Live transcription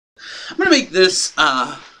I'm going to make this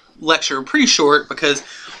lecture pretty short because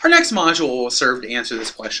our next module will serve to answer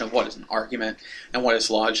this question of what is an argument and what is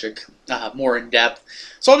logic more in depth.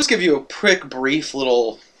 So I'll just give you a quick, brief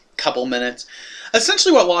little couple minutes.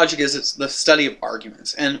 Essentially what logic is, it's the study of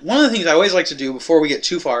arguments. And one of the things I always like to do before we get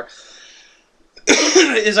too far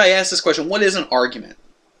is I ask this question, what is an argument?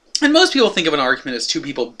 And most people think of an argument as two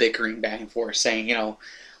people bickering back and forth, saying,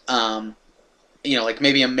 like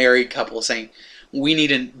maybe a married couple saying, we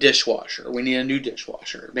need a dishwasher, we need a new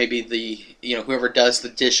dishwasher. Maybe whoever does the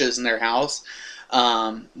dishes in their house,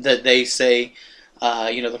 that they say,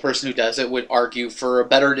 the person who does it would argue for a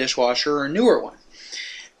better dishwasher or a newer one.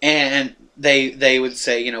 And they would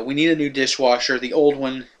say, we need a new dishwasher, the old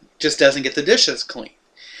one just doesn't get the dishes clean.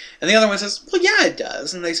 And the other one says, well, yeah, it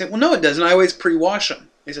does. And they say, well, no, it doesn't. I always pre-wash them.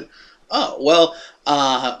 They said, oh, well,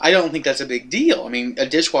 I don't think that's a big deal. I mean, a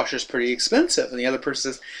dishwasher is pretty expensive. And the other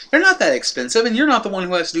person says, they're not that expensive, and you're not the one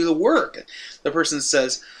who has to do the work. The person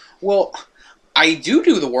says, well, I do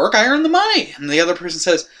the work. I earn the money. And the other person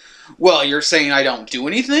says, well, you're saying I don't do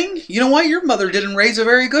anything? You know what? Your mother didn't raise a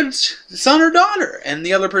very good son or daughter. And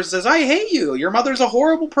the other person says, I hate you. Your mother's a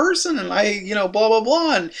horrible person, and blah, blah,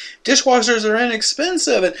 blah, and dishwashers are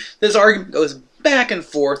inexpensive. And this argument goes back and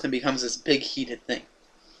forth and becomes this big heated thing.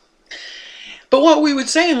 But what we would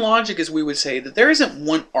say in logic is we would say that there isn't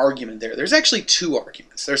one argument there. There's actually two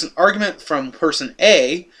arguments. There's an argument from person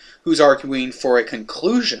A, who's arguing for a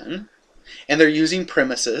conclusion, and they're using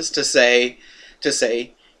premises to say,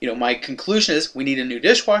 my conclusion is we need a new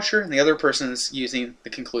dishwasher, and the other person is using the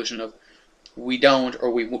conclusion of we don't, or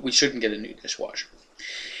we shouldn't get a new dishwasher.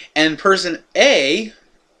 And person A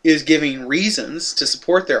is giving reasons to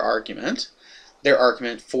support their argument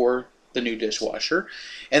for the new dishwasher,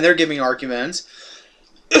 and they're giving arguments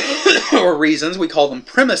or reasons, we call them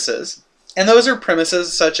premises, and those are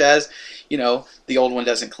premises such as, the old one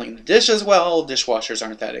doesn't clean the dishes well, dishwashers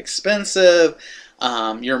aren't that expensive,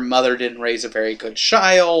 your mother didn't raise a very good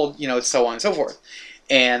child, so on and so forth.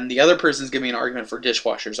 And the other person's giving an argument for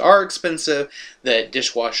dishwashers are expensive, that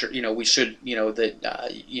dishwasher, we should,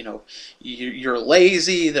 that, you're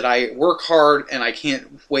lazy, that I work hard and I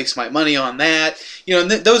can't waste my money on that,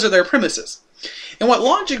 and those are their premises. And what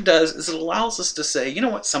logic does is it allows us to say,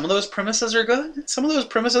 some of those premises are good, some of those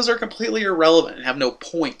premises are completely irrelevant and have no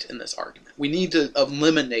point in this argument. We need to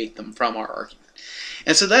eliminate them from our argument.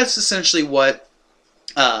 And so that's essentially what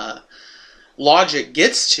logic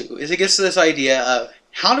gets to, is it gets to this idea of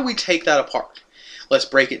how do we take that apart? Let's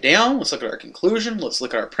break it down, let's look at our conclusion, let's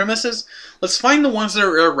look at our premises, let's find the ones that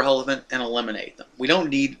are irrelevant and eliminate them. We don't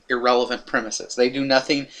need irrelevant premises. They do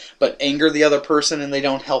nothing but anger the other person, and they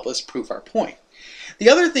don't help us prove our point. The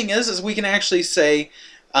other thing is we can actually say,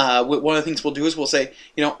 one of the things we'll do is we'll say,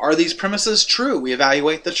 are these premises true? We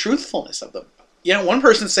evaluate the truthfulness of them. One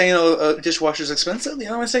person's saying a dishwasher is expensive, the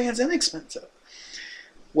other one's saying it's inexpensive.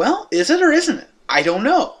 Well, is it or isn't it? I don't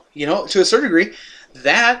know. To a certain degree,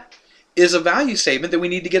 that is a value statement that we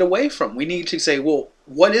need to get away from. We need to say, well,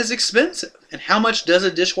 what is expensive? And how much does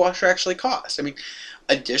a dishwasher actually cost? I mean,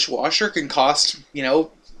 a dishwasher can cost,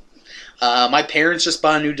 my parents just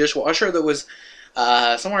bought a new dishwasher that was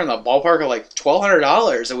somewhere in the ballpark of like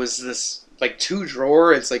 $1,200. It was this like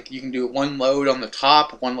 2-drawer. It's like you can do one load on the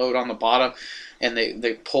top, one load on the bottom, and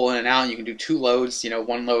they pull in and out, and you can do 2 loads,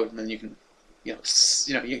 one load, and then you can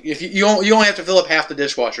if you only have to fill up half the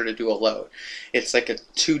dishwasher to do a load. It's like a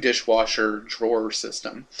 2 dishwasher drawer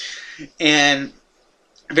system, and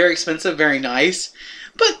very expensive, very nice.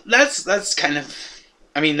 But that's kind of,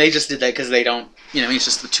 they just did that because they don't, it's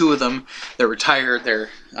just the 2 of them. They're retired.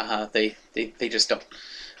 They just don't,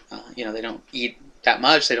 they don't eat that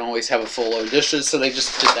much. They don't always have a full load of dishes, so they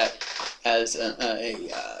just did that as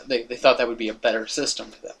they thought that would be a better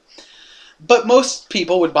system for them. But most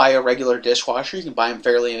people would buy a regular dishwasher. You can buy them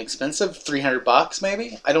fairly inexpensive, $300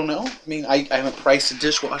 maybe. I don't know. I haven't priced a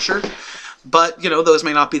dishwasher, but those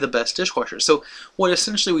may not be the best dishwashers. So what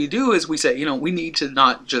essentially we do is we say, we need to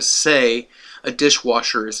not just say a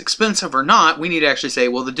dishwasher is expensive or not. We need to actually say,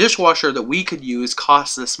 well, the dishwasher that we could use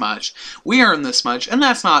costs this much, we earn this much, and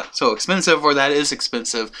that's not so expensive, or that is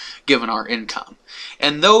expensive given our income.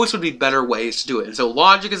 And those would be better ways to do it. And so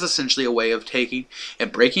logic is essentially a way of taking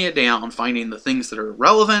and breaking it down, finding the things that are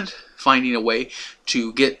relevant, finding a way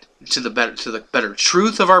to get to the better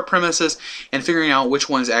truth of our premises, and figuring out which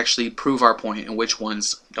ones actually prove our point and which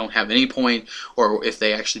ones don't have any point, or if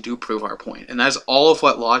they actually do prove our point. And that's all of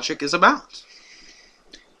what logic is about.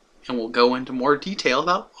 And we'll go into more detail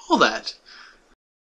about all that